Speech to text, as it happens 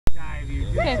you.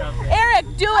 Do Okay. something. Eric,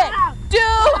 do it! Do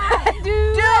it! Do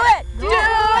it! Do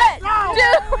it! Do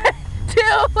it! Do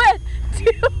it! Do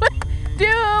it!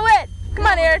 Do it! Come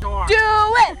on, Eric. Do it! Do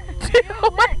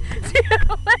it! Do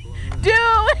it! Do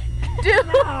it! Do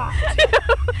it!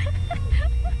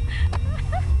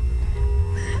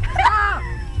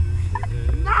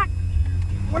 Not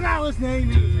what I was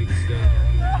naming.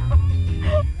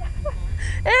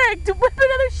 Eric, to whip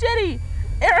another shitty!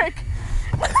 Eric!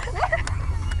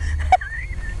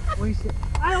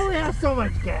 I only have so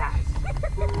much gas.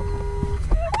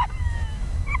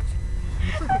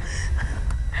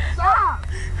 Stop!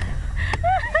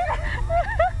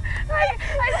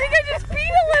 I think I just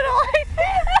peed a little.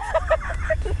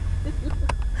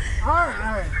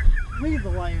 Alright. Leave the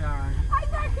light on.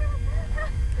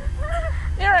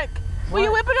 Eric, will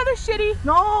you What? whip another shitty?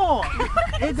 No!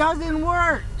 It doesn't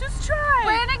work. Just try.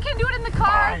 Brandon can do it in the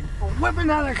car. Fine. Whip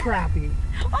another crappy.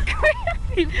 Oh,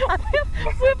 crappy.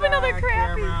 Whip another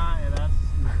crappy. Camera, and that's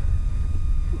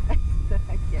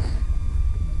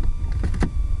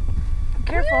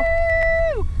Careful.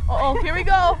 Uh-oh, here we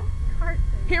go.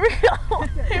 Here we go.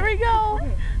 Here we go.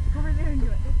 Okay, go over there and do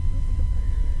it.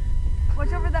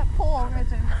 Watch over that pole,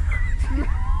 Richard.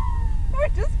 We're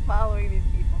just following these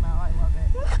people now. I love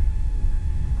it.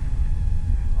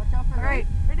 Watch out for All right.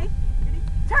 Ready? Ready?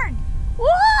 Turn! Whoa!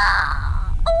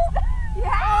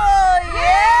 Yeah! Oh,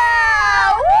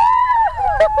 yeah! Woo!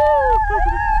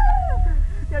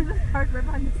 There's a start right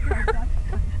behind the start.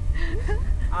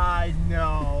 I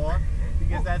know.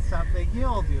 Because that's something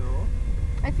he'll do.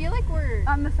 I feel like we're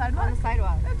on the sidewalk. On the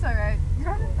sidewalk. That's all right. You're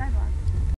on the sidewalk.